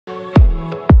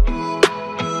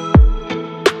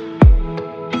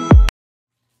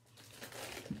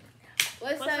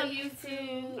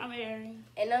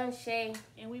And I'm Shay.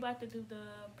 And we about to do the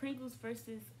Pringles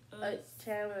versus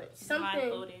challenge.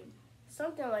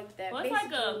 Something like that. Well,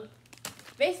 it's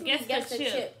basically guess the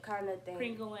chip kind of thing.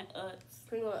 Pringle and Utz.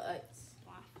 Pringle and Utz.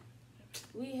 Wow.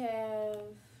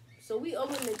 We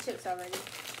opened the chips already.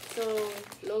 So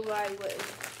nobody would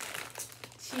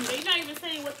cheat. But you're not even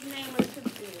saying what the name of the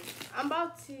chips is. I'm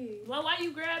about to. Well, why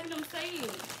you grabbing them? Say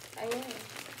it. I am.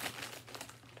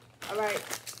 Alright.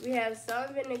 We have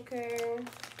salt vinegar.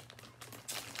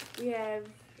 We have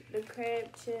the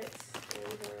crab chips.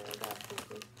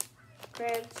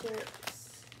 Crab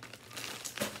chips.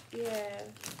 We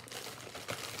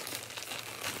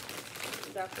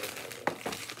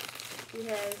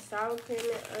have sour cream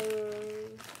and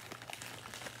onion.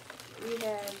 We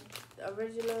have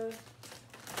original.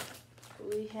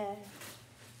 We have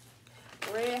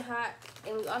red hot,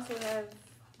 and we also have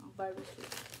barbecue.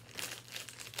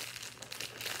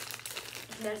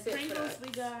 That's it. Pringles, we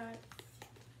got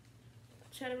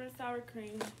cheddar and sour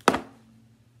cream.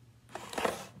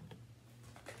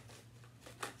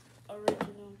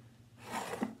 Original.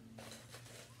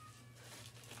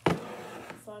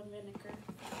 Salt and vinegar.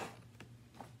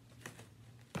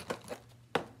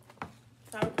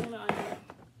 Sour cream and onion.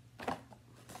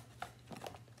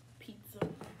 Pizza.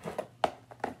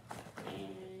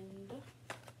 And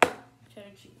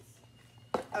cheddar cheese.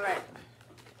 Alright.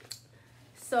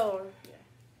 So,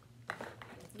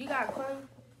 you got corn?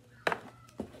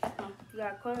 You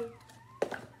got corn?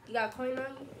 You got corn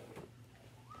on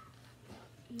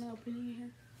you? No, put it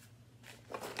in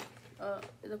here.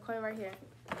 The corn right here.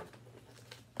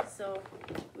 So,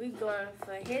 we going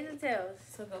for heads and tails.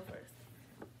 So go first.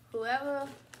 Whoever,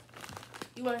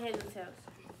 you want heads and tails?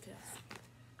 Yes.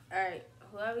 Alright,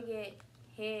 whoever get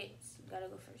heads, gotta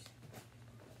go first.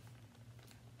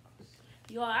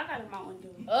 Yo, I got a mountain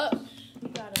dew. Up. You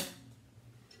gotta.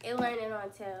 It landed on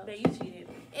tails. But you cheated.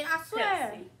 And I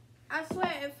swear. Pepsi. I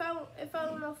swear, it fell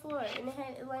on the floor and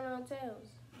it landed on tails.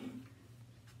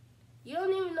 You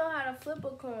don't even know how to flip a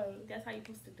coin. That's how you're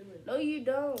supposed to do it. No, you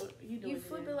don't. You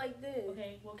flip it like this.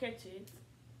 Okay, we'll catch it.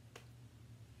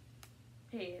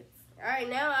 Heads. Alright,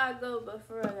 now I go, but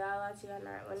for real, I'll let you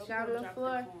not. When they got on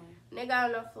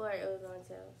the floor, it was on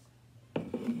tails.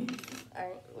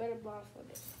 Alright, where the ball for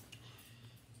this?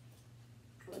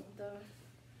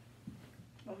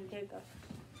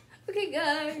 Okay,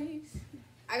 guys.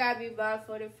 I gotta be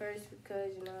blindfolded first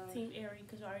because, you know. Team Airy,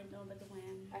 because you already know about the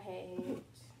win. I had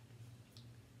heads.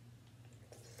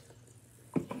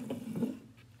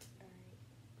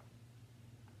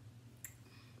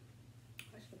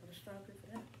 I should put a strawberry for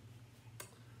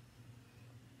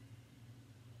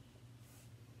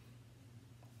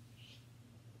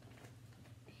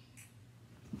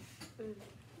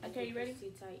that. Okay, you ready?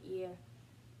 Too tight, yeah.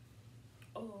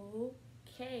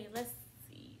 Okay, let's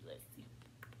see.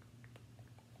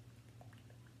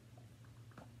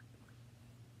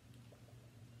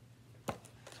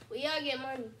 Well, y'all get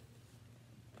money.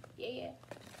 Yeah.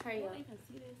 Hurry up. I can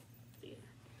see this. Yeah.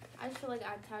 I just feel like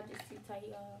I tied this too tight,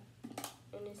 y'all.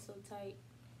 And it's so tight.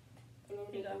 And then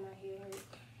they got my hair hurt.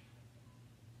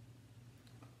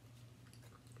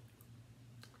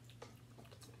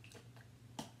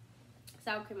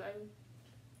 Sour cream onion.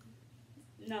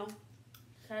 No.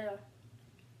 Cheddar.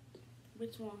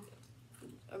 Which one?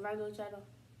 A regular cheddar.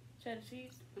 Cheddar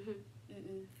cheese? Mm-hmm.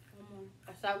 Mm-mm. One more.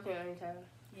 A sour cream onion cheddar.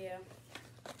 Yeah.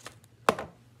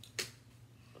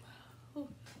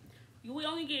 We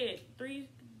only get three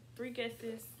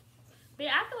guesses. But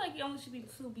I feel like it only should be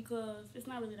 2 because it's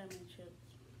not really that many chips.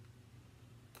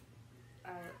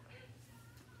 Alright.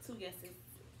 2 guesses.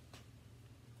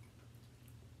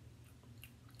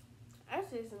 I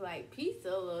just like pizza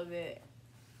a little bit.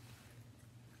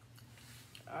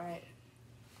 Alright.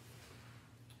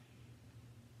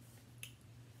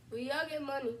 Will y'all get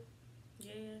money?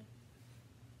 Yeah.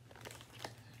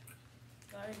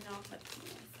 I already know I'm like,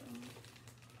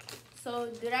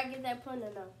 so did I get that point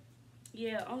or no?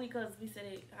 Yeah, only because we said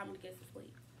it, how many guesses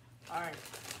late. Alright.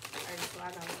 Alright, so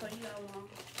I know. So you got one.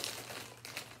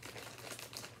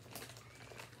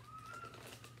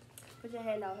 Put your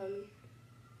hand out, homie.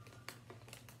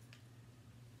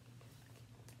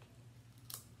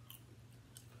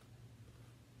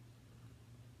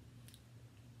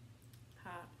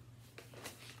 Hot.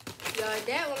 Yo,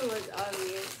 that one was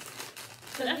obvious.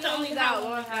 So that's we the only only got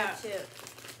one one we hot got. chip.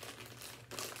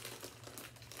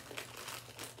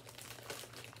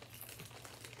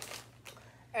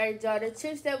 Alright, y'all, the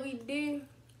chips that we did,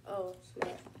 oh,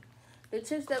 snap. The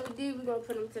chips that we did, we're going to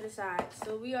put them to the side.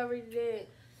 So we already did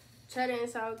cheddar and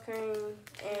sour cream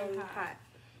and hot.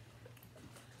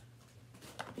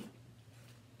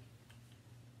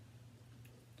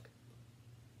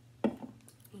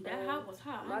 That hot was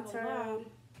hot. My turn.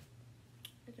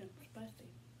 It's spicy.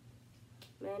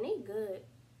 Man, they good.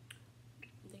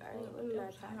 They Alright, good, let me but not it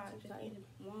was talk hot. too Just tight. eat it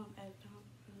one at a time.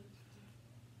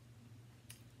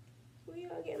 We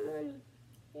all get money.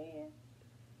 Yeah.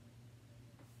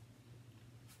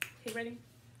 Okay, ready?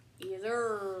 Yes,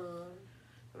 sir.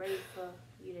 Ready for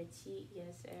you to cheat?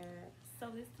 Yes, sir. So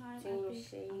this time, I Change think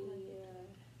shade. I'm gonna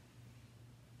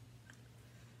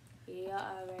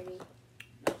Yeah, already.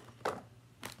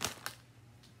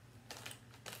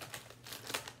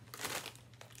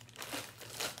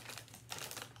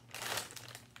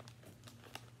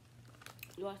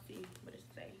 You'll see what it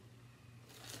say.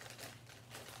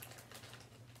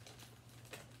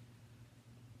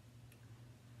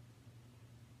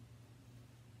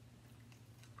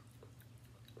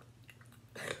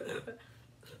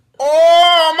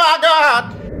 Oh my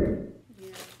God! Yeah.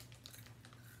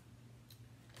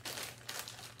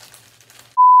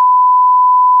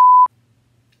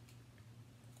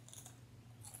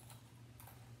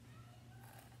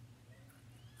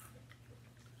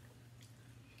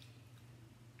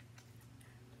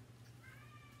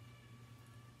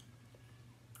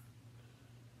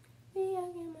 We all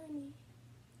get money.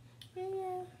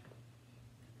 Yeah.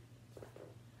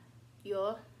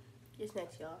 Y'all, this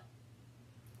next y'all.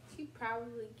 She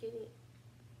probably get it,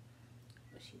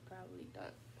 but she probably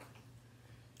don't.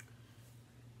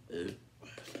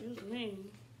 Excuse me.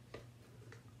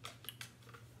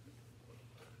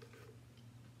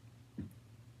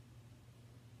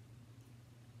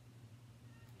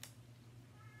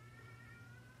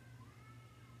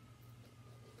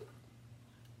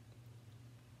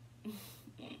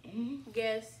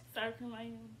 Guess. Sour cream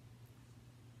onion.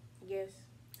 Guess.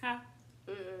 Huh?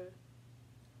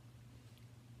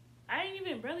 I ain't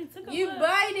even barely took a You look.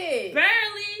 bite it.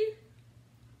 Barely.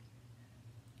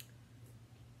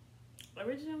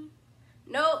 Original?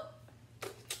 Nope.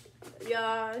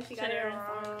 Y'all, she got it Cheddar and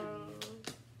sour wrong. cream.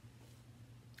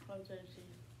 Oh, cheddar cheese.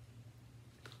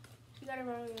 She got it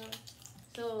wrong, y'all.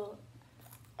 So,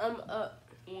 I'm up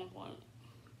 1 point.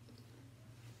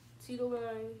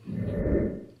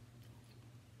 2-1.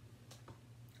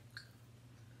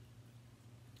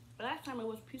 Last time it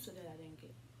was pizza that I didn't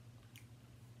get.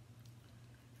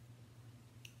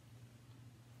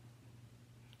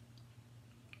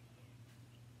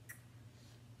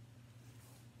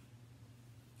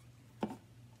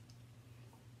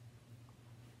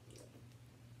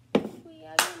 We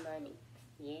all get money.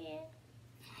 Yeah.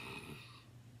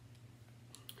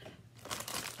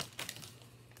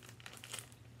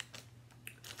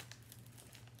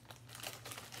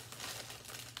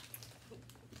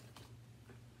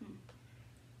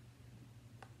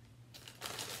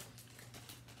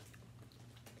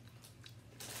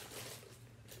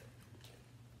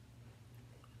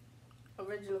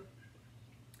 Original.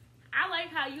 I like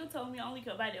how you told me I only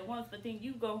could bite it once, but then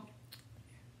you go.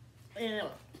 And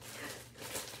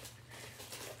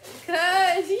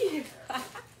Cause you.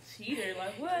 cheater,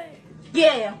 like what?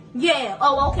 Yeah.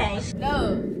 Oh, okay.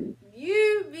 No,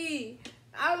 you be.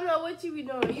 I don't know what you be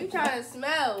doing. You trying to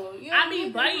smell. You I don't be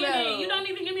even biting smell. it. You don't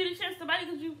even give me the chance to bite it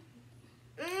because you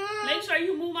Mm. make sure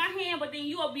you move my hand, but then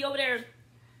you will be over there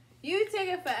You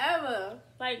taking forever.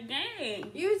 like,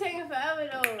 dang. You taking forever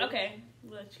though. Okay,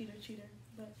 well, cheater.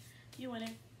 But you win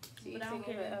it. You But I don't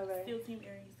taking care. forever. Still Team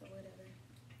Aries or whatever.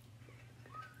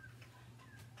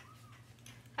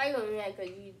 How you gonna be mad because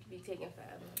you be taking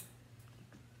forever?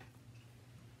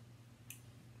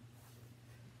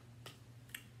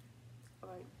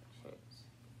 Alright, chance.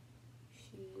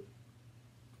 She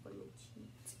wanna cheat.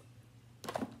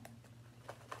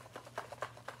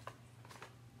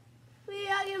 We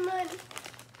all get money.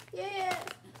 Yeah.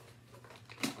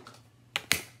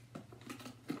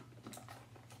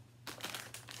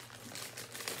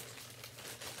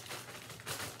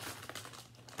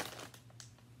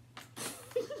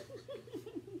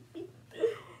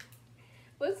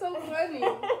 What's so funny?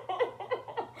 How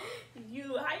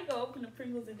you gonna open the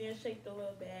Pringles and then shake the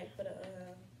little bag for the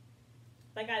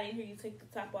like I didn't hear you take the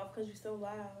top off because you're so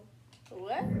loud.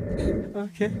 What?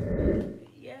 Okay.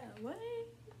 Yeah, what?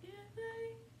 Yeah,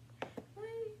 wait.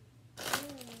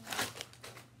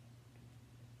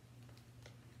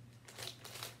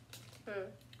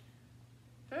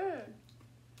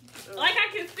 Like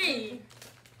I can see.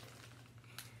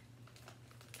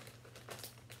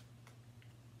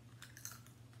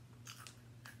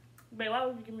 Babe, why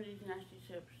would you give me these nasty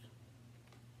chips?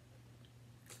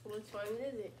 Which one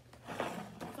is it?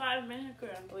 5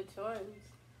 vinegar. Which ones?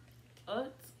 Us.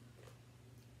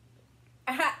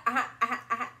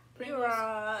 You're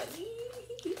wrong.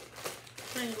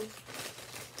 Pringles.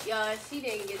 Y'all, she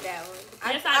didn't get that one.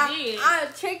 Yes, I did. I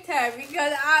tricked her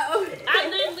because I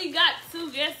literally got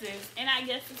 2 guesses, and I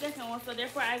guessed the second one, so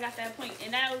therefore I got that point.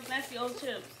 And that's the old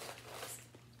chips.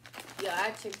 Yeah, I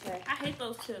tricked her. I hate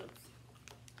those chips.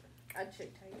 I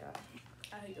tricked her, y'all.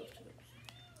 I hate those chips.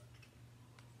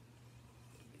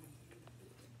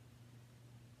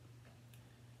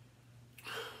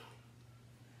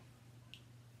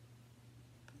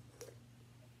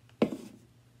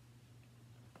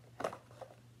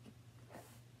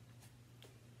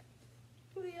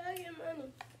 I get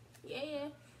money. Yeah.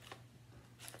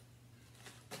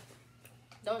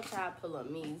 Don't try to pull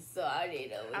on me, so I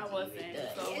didn't know what I you wasn't. done.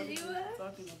 So what are Yes, you you were.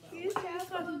 talking about? You tried to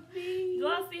pull on me. Do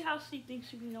I see how she thinks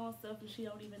she be knowing stuff and she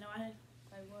don't even know? I had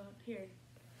like, well, here.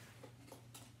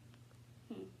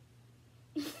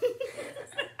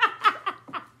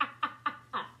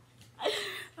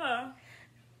 Huh.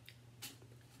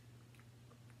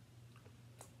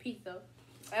 Pizza.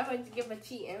 I want to give her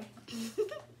cheating.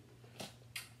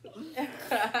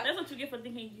 That's what you get for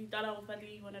thinking you thought I was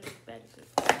funny. You wanted to expect it.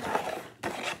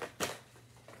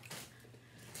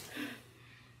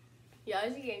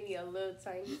 Y'all, she gave me a little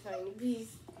tiny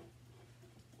piece.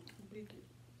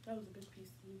 That was a big piece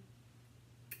to me.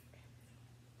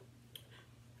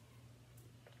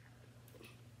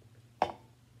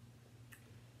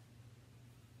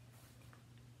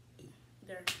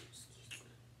 There.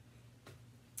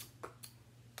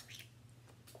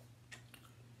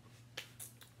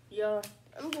 Yo,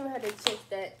 I'm giving her the chick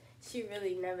that she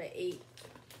really never ate.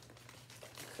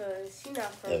 Cause she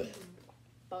not from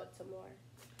Baltimore.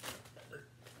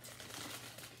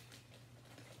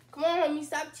 Come on, homie,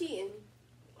 stop cheating.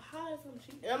 How is some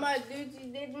cheap? And I'm about to do what you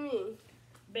did to me.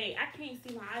 Babe, I can't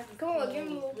see my eyes. Come on, give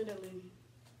me one. Literally.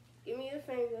 Give me your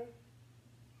finger.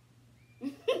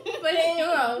 Put it in your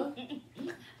mouth.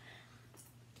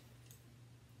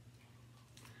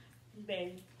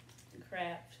 Babe,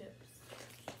 crab chips.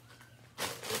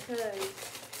 Because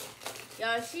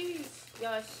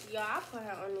y'all, I put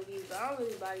her on the view, but I don't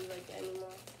really body like that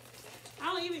anymore. I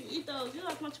don't even eat those. You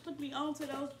like want to put me on to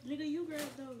those. Nigga, you grab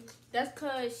those. That's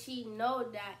cause she know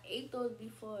that I ate those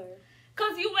before.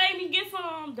 Cause you made me get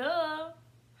some, duh.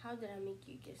 How did I make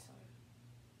you get some?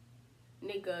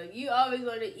 Nigga, you always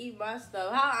want to eat my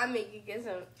stuff. How I make you get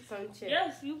some chips?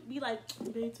 Yes, you be like,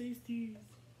 they taste these.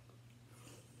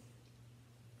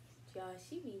 Y'all,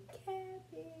 she be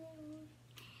capping.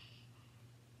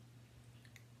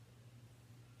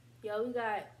 Yo, we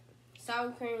got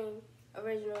sour cream,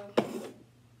 original,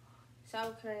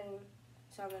 sour cream,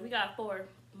 sour cream. We got 4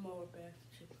 more bags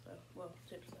of chips though. Well,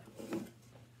 chips though.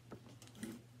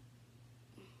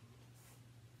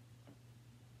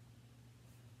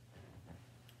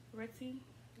 Rexy?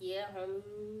 Yeah,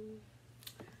 homie.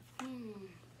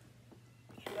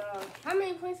 No. How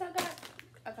many points I got?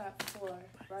 I got 4,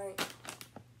 right?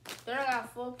 Then I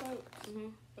got 4 points, and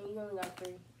you only got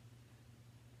 3.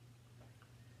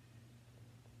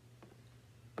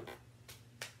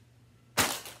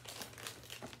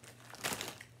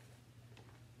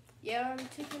 Yeah, I'm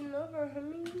taking over,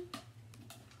 homie.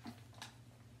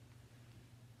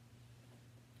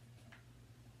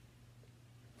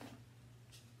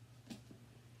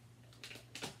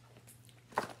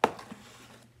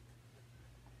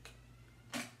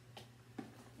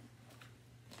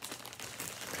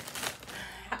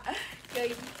 Yo,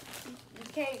 you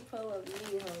can't pull up me,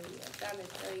 homie. I gotta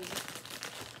tell you.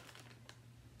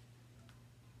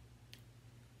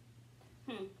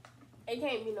 It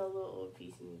can't be no little old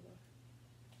piece neither.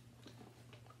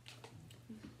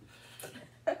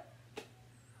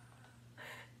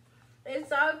 It's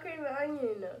sour cream and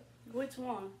onion though. Which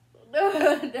one?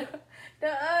 The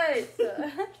ice.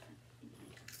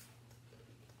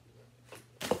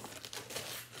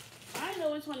 I don't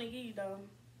know which one to give you though.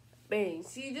 Bang.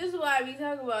 See, this is what I be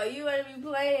talking about. You want to be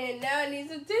playing. Now I need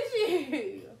some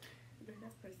tissue.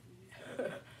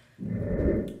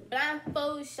 That's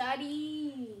Blindfold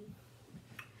shoddy.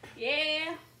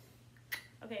 yeah.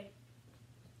 Okay.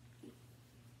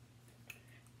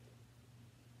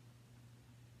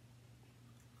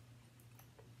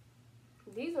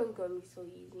 These ones gonna be so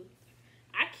easy.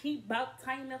 I keep about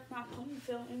tying up my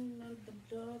ponytail in the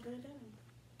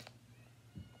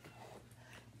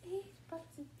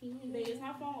Babe, is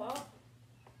my phone off?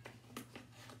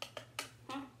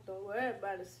 Huh? Don't worry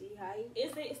about it, sweetheart.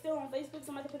 Is it still on Facebook?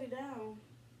 Somebody put it down.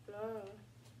 No.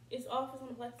 It's off. It's on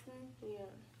the black screen. Yeah.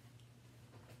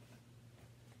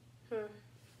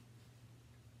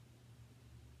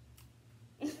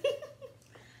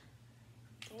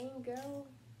 Dang, girl.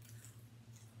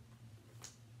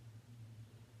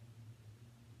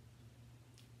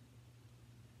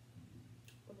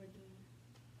 What we're doing.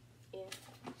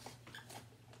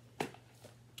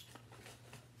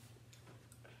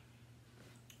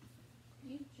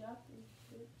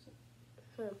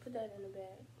 Put that in the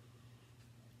bag.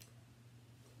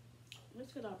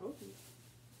 Let's get our roofies.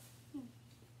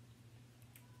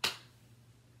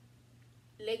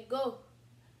 Let go.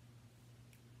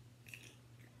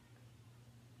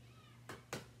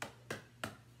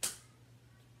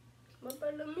 What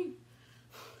about me?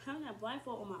 I don't have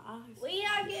blindfold on my eyes. We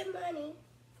all get money.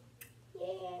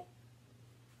 Yeah.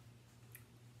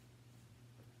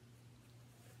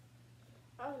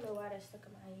 I don't know why that's stuck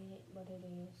in my head, but it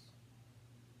is.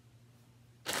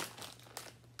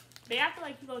 But I feel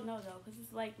like you don't know though, because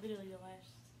it's like literally the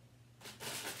last.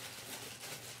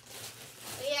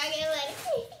 We all get money.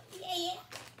 Yeah.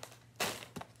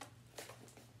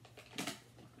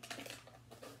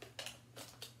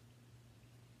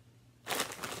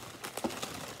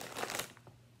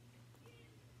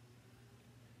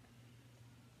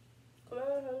 Come on,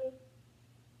 honey.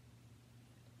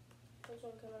 Which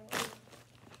one come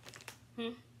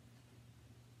on?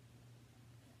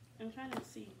 I'm trying to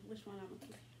see which one I'm gonna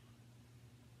keep.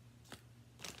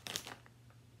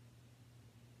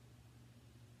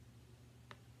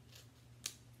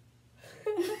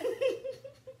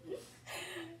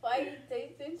 Why you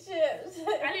tasting chips?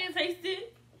 I didn't taste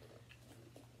it.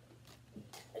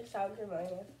 It's sour cream right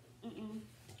here.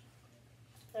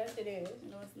 Yes, it is.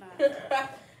 No, it's not.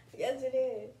 Yes, it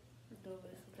is. No,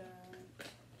 it's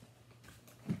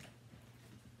not.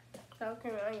 Sour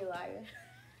cream on you, liar.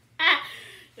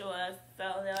 It was. So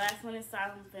the last one is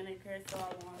salt and vinegar, so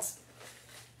I won.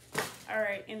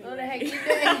 Alright, anyway. What the heck you doing?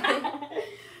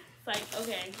 It's like,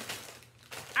 okay.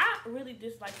 I really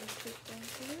dislike this chip though.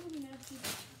 They're really nasty.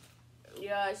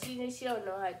 Yeah, she don't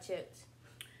know how chips.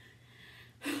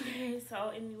 Okay,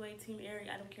 so anyway, Team Eric,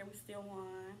 I don't care, we still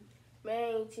won.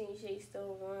 Man, Team Shay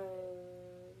still won.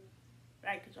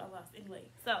 Right, because y'all lost. Anyway,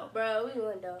 so. Bro, we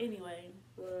won though. Anyway.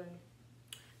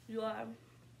 We won.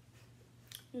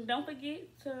 You don't forget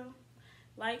to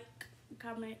like,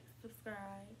 comment, subscribe,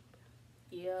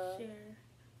 Yeah. share,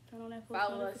 turn on that post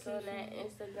Follow us on notification.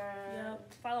 that Instagram.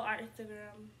 Yep. Follow our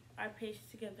Instagram, our page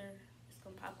together. It's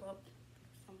gonna pop up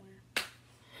somewhere.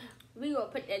 We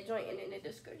gonna put that joint in the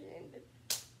description.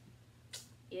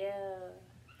 Yeah.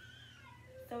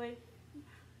 So wait,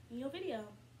 in your video,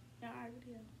 y'all.